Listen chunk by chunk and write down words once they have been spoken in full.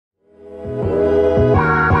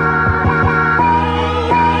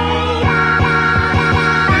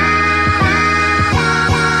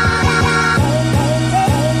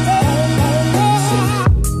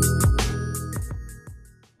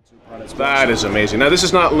is amazing. Now this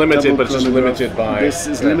is not limited, but it's just limited by... This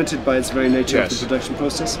is limited by its very nature of the production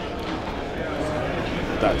process.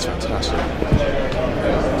 That's fantastic.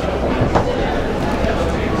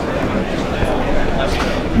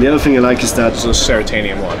 The other thing I like is that... It's a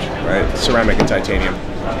Ceratanium watch, right? Ceramic and titanium.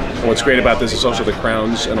 And what's great about this is also the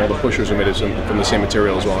crowns and all the pushers are made from the same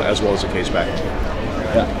material as well as the case back.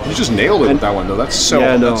 Yeah. You just nailed it with that one though. That's so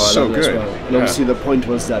good. Well. And obviously the point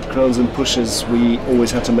was that crowns and pushers we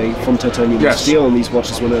always had to make from titanium and steel on these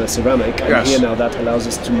watches when they're ceramic. And here now that allows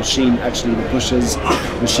us to machine actually the pushers,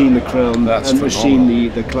 machine the crown, and machine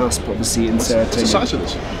the clasp obviously in Ceratanium. What's the size of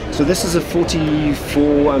this? So this is a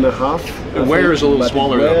 44.5. The wear is a little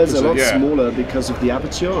smaller. The wear is a lot smaller because of the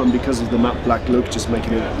aperture and because of the matte black look, just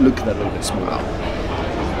making it look that little bit smaller.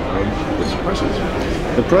 What's the price of this?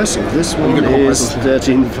 The price of this one is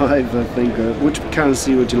 $13.5, I think. Which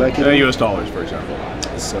currency would you like it? US dollars, for example.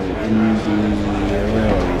 So in the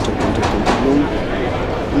where are we? Top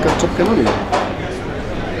we got Top Gun on here.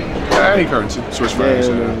 Any currency, Swiss francs.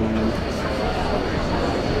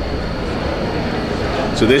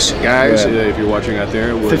 So this, guys, if you're watching out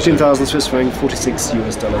there, was 15,000 Swiss francs, 46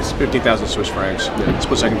 US dollars. 15,000 Swiss francs.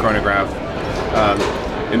 Split-second chronograph.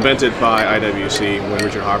 Invented by IWC when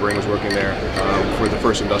Richard Hobering was working there for the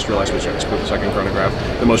first industrialized split-second chronograph.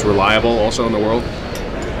 The most reliable also in the world,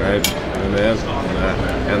 right?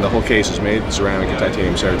 And the whole case is made ceramic and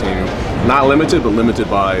titanium, Ceratanium. Not limited, but limited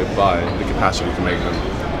by the capacity to make them.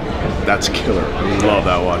 That's killer. I love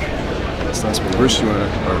that watch. That's nice. Bruce, you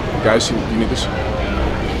guys, you need this?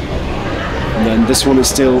 And then this one is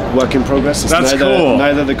still work in progress. It's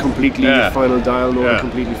neither the completely final dial nor the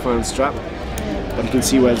completely final strap. But you can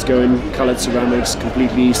see where it's going, coloured ceramics,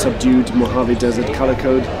 completely subdued Mojave Desert colour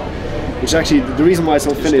code. Which actually, the reason why it's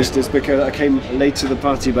not finished is because I came late to the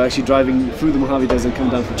party by actually driving through the Mojave Desert,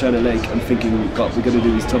 coming down from China Lake and thinking, God, we're going to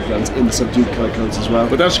do these Top Guns in subdued colour codes as well.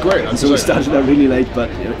 But that's great. And so we started out really late,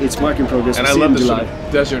 but it's work in progress. And I love this sort of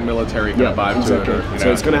desert military kind of vibe to it.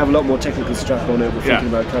 So it's going to have a lot more technical strap on it. We're thinking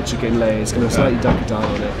about Kachik inlay. It's going to have a slightly darker dial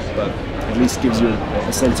on it, but at least gives you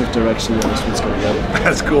a sense of direction where this one's going to go.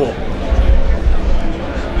 That's cool.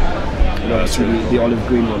 The olive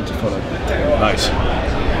green one to follow. Nice.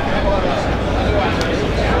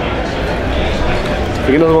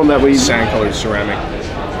 Another one that we sand-colored ceramic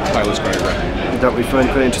pilot's chronograph that we find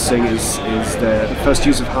quite interesting is the first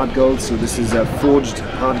use of hard gold. So this is a forged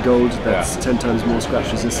hard gold that's 10 times more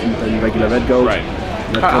scratch resistant than regular red gold. Right.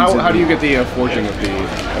 How do you get the forging of the?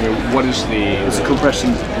 I mean, what is the? It's a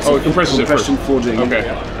compression. Compression forging. Okay.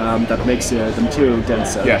 That makes the material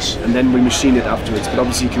denser. Yes. And then we machine it afterwards. But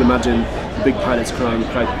obviously, you can imagine the big pilot's crown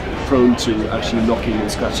quite prone to actually knocking and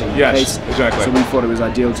scratching the case. Exactly. So we thought it was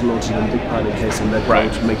ideal to launch it in a big pilot case and let go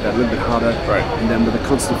to make that a little bit harder. Right. And then with a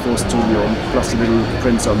constant force tourbillon plus the little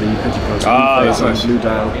prints on the petty prongs, that's nice. blue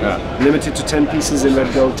dial. Yeah. Limited to 10 pieces in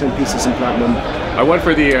red gold, 10 pieces in platinum. I went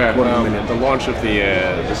for the launch of the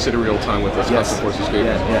sidereal time with the constant forces gate.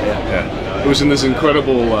 Yeah. It was in this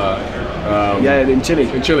incredible. In Chile.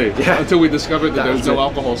 In Chile. Yeah. Until we discovered that there was no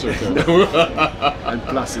alcohol served. And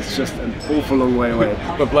plus, it's just an awful long way away.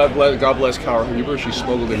 But God bless Carol Huber. She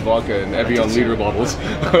smuggled in vodka and Evian liter bottles.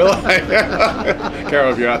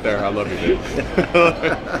 Carol, if you're out there, I love you, dude.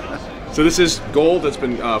 So this is gold that's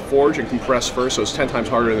been forged and compressed first, so it's 10 times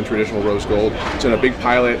harder than traditional rose gold. It's in a big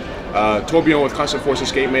pilot. Tourbillon with constant force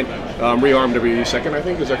escapement, rearmed every second, I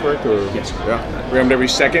think. Is that correct? Or? Yes. Yeah. Rearmed every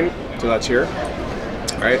second, so that's here.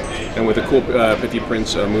 Right? And with a cool Petit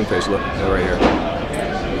Prince moon phase look right here.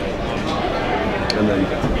 And then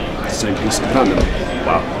the same piece of platinum.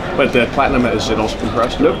 Wow. But the platinum, is it also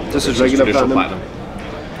compressed? Nope, this is regular platinum.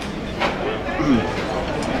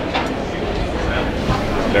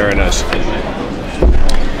 Very nice.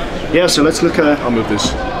 Yeah, so let's look at... I'll move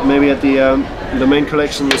this. Maybe at the main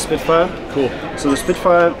collection, the Spitfire. Cool. So the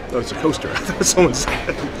Spitfire... Oh, it's a coaster. Someone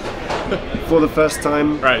said. For the first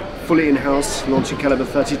time, fully in-house, launching caliber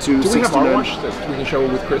 32, Do we 69. have our watch that we can show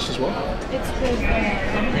with Chris as well? It's with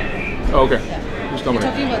Oh, okay. Who's coming?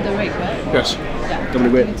 You're talking about the rig, right? Yes. Yeah.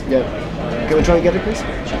 Dominic Witt. Yeah. Can we try and get it, please?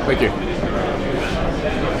 Thank you.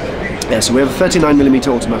 Yeah, so we have a 39mm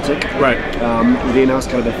automatic. Right. With the in-house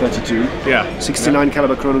caliber 32. Yeah. 69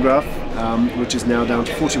 caliber chronograph, which is now down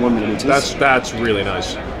to 41mm. That's really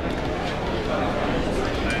nice.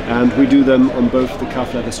 And we do them on both the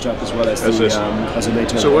cuff leather strap as well as a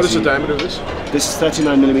NATO. So what is the diameter of this? This is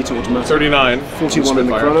 39mm automatic. 39. 41 in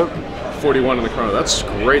the chrono. 41 in the chrono. That's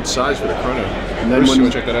great size for the chrono. And then when you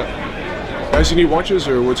check that out. Guys, you need watches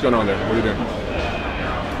or what's going on there? What are you doing?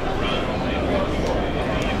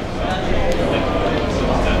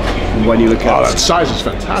 And when you look at that size is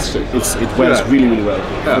fantastic. It wears really, really well.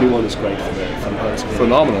 41 is great for the pilots.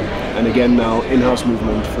 Phenomenal. And again now, in-house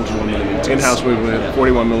movement, 41mm. In-house movement,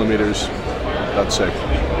 41mm. That's sick.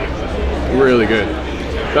 Really good.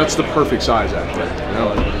 That's the perfect size, actually.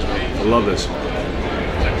 I love this.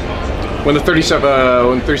 When the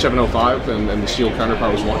 3705 and the steel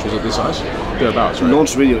counterpart was launched, was it this size? Thereabouts, right?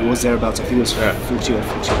 Launched really, it was thereabouts. I think it was 40 or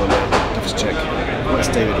 41 there. Have to check. Where's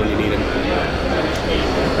David when you need him?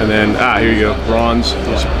 And then, here you go, bronze.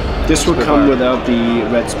 This will come without the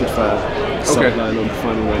red Spitfire subline on the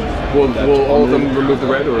final wing. Will all of them remove the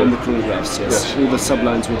red? Or? On the chronographs, yes. All the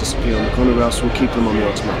sublines will disappear on the chronographs. We'll keep them on the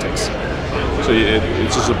automatics. So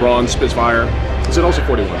it's just a bronze Spitfire. Is it also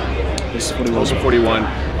 41? This is 41. Also 41.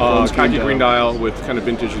 Khaki green dial with kind of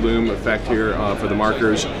vintage loom effect here for the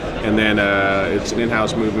markers. And then it's an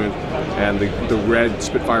in-house movement. And the red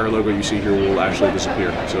Spitfire logo you see here will actually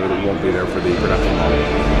disappear. So it won't be there for the production model.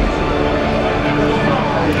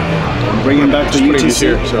 Bringing back the UTC.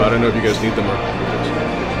 Here, so I don't know if you guys need them or.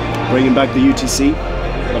 Bringing back the UTC,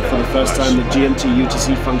 but for the first time the GMT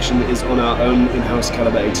UTC function is on our own in-house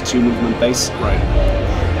caliber 82 movement base. Right.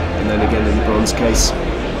 And then again in the bronze case,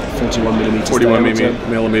 41mm.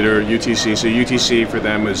 41mm UTC. So UTC for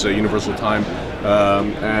them is a universal time.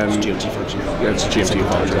 And it's GMT function. Yeah, it's a GMT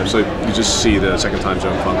function. So you just see the second time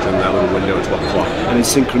zone function, that little window at 12 o'clock. And it's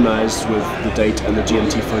synchronized with the date and the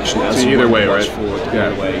GMT function as either way, right? Forward,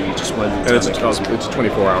 either way, you just wind and it's a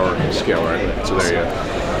 24-hour scale, right? So there you go.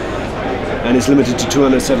 And it's limited to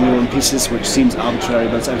 271 pieces, which seems arbitrary,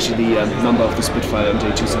 but it's actually the number of the Spitfire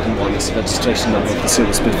MJ271. It's the registration number of the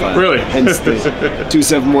silver Spitfire. Really? Hence the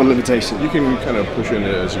 271 limitation. You can kind of push in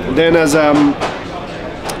as you want. Then as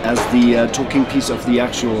the talking piece of the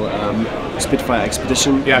actual Spitfire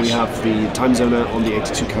Expedition, we have the time zoner on the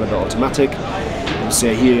 82 caliber automatic. So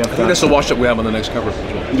here you have that. That's the watch that we have on the next cover.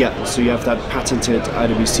 Yeah, so you have that patented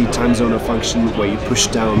IWC time zoner function where you push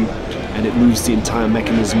down and it moves the entire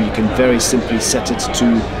mechanism. You can very simply set it to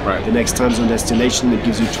the next time zone destination. It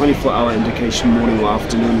gives you 24-hour indication, morning or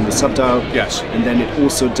afternoon in the subdial. Yes. And then it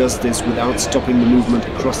also does this without stopping the movement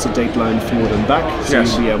across the date line forward and back. So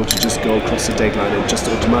you'll be able to just go across the date line and just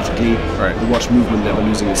automatically the watch movement, never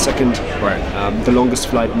losing a second. The longest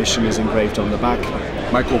flight mission is engraved on the back.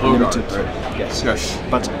 Michael Bogart. Yes.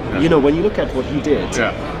 But you know, when you look at what he did,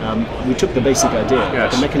 we took the basic idea.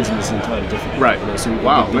 The mechanism is entirely different. Right. You know, so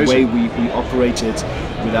the way we operated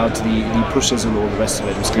without the pushes and all the rest of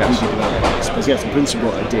it was completely developed by us. But yes, the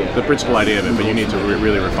principal idea. The principal idea of it, but you need to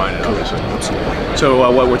really refine it, obviously. Absolutely.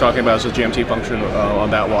 So what we're talking about is the GMT function on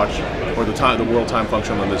that watch, or the world time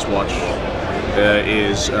function on this watch,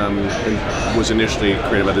 was initially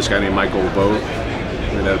created by this guy named Michael Bogart.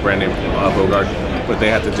 That brand name Bogart, but they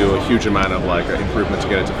had to do a huge amount of improvement to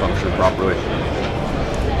get it to function properly.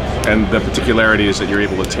 And the particularity is that you're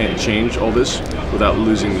able to change all this without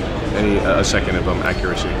losing a second of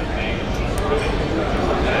accuracy.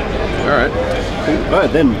 All right. Cool. All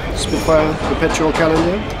right, then Spitfire perpetual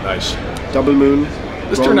calendar. Nice. Double moon.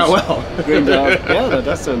 This turned out well. Green dial. Yeah, that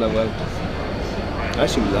does turn out well. I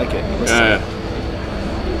actually like it.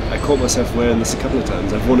 I caught myself wearing this a couple of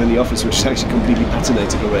times. I've worn in the office, which is actually completely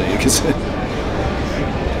patinated already. Because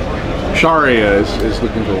Shari is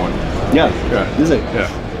looking for one. Yeah. Is it? Yeah.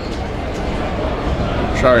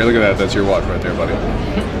 Shari, look at that. That's your watch right there, buddy.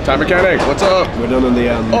 Time Mechanic, what's up? We're done on the.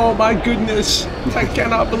 Oh my goodness! I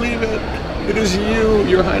cannot believe it. It is you,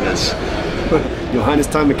 Your Highness. Your Highness,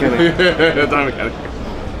 Time Mechanic. Time Mechanic.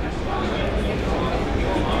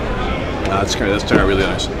 That's turned out really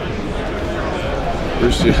nice.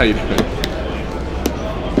 How you doing?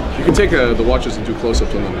 You can take the watches and do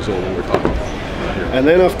close-ups on them as well when we're talking. And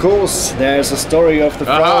then, of course, there's a story of the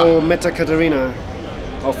Frau Meta Katharina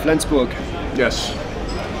of Flensburg. Yes.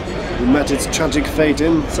 Who met its tragic fate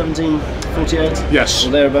in 1748. Yes. Or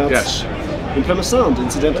thereabouts. Yes. In Plymouth Sound,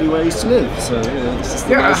 incidentally, where I used to live. So, this is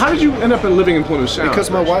nice. How did you end up living in Plymouth Sound? Because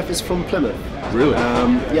my wife is from Plymouth. Really?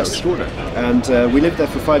 Yes. And we lived there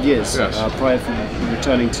for 5 years prior to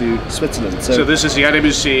returning to Switzerland. So this is the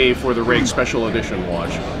IWC for the Rig Special Edition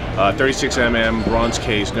watch. 36mm, bronze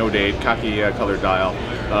case, no date, khaki colored dial.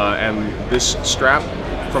 And this strap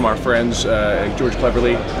from our friends George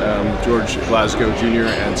Cleverly, George Glasgow Jr.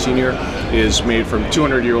 and Sr. is made from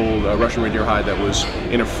 200-year-old Russian reindeer hide that was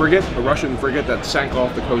in a Russian frigate that sank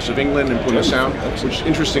off the coast of England in Plymouth Sound, which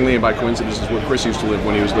interestingly and by coincidence is where Chris used to live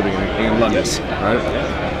when he was living in London. Yes. Right?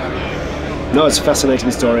 No, it's a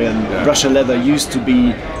fascinating story, and Russia leather used to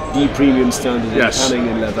be the premium standard in tanning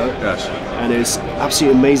in leather. Yes. And it's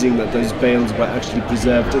absolutely amazing that those bales were actually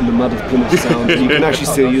preserved in the mud of Plymouth Sound. You can actually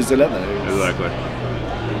still use the leather. Exactly.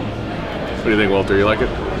 What do you think, Walter? You like it?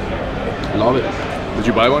 Love it. Did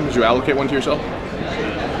you buy one? Did you allocate one to yourself?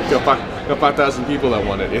 Got 5,000 people that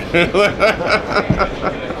want it.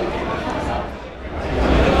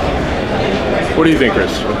 What do you think,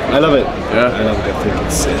 Chris? I love it. Yeah? I love it. I think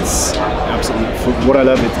it's absolutely, for what I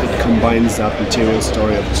love, it combines that material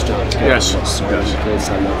story of the strap. Yes. Yes.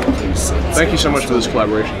 I love it. Thank you so much for this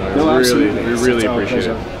collaboration. We really appreciate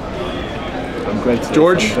it. I'm grateful.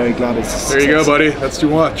 George, I'm very glad it's there you go, buddy. That's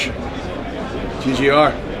your watch.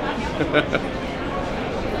 GGR.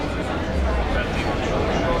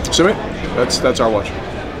 Sumit, that's our watch.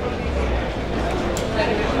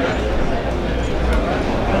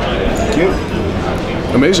 Thank you.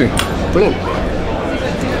 Amazing. Brilliant.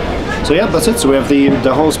 So yeah, that's it. So we have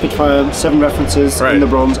the whole Spitfire, 7 references in the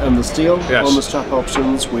bronze and the steel. Yes. On the strap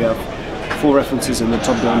options, we have 4 references in the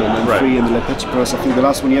Top Gun and then 3 in the Le Petit Prince. I think the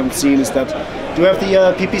last one you haven't seen is that. Do we have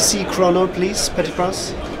the PPC chrono, please, Petit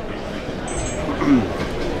Prince?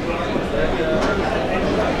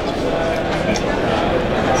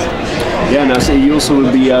 Yeah, now so you also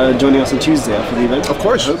will be joining us on Tuesday after the event. Of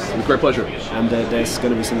course, with great pleasure. And there's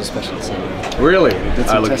going to be something special. So really,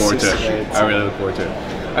 I look forward to it. I really look forward to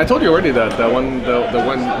it. I told you already that the one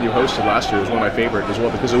you hosted last year was one of my favorite as well,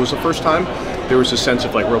 because it was the first time there was a sense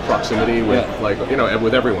of like real proximity with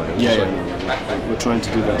with everyone. It was we're trying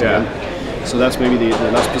to do that again. So that's maybe the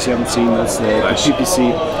last piece you haven't seen. That's the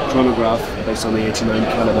PPC chronograph based on the 89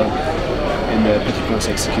 caliber in the Petit Prince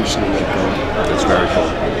execution in red gold. That's very cool.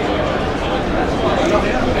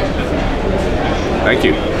 Thank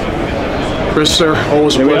you. Chris, sir,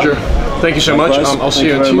 always a pleasure. Thank you so much. I'll see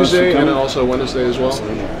you on Tuesday and also Wednesday as well.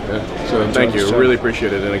 Yeah. So thank you. Really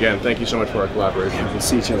appreciate it. And again, thank you so much for our collaboration. We'll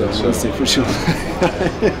see each other on Wednesday for sure.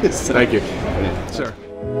 Thank you. Sir.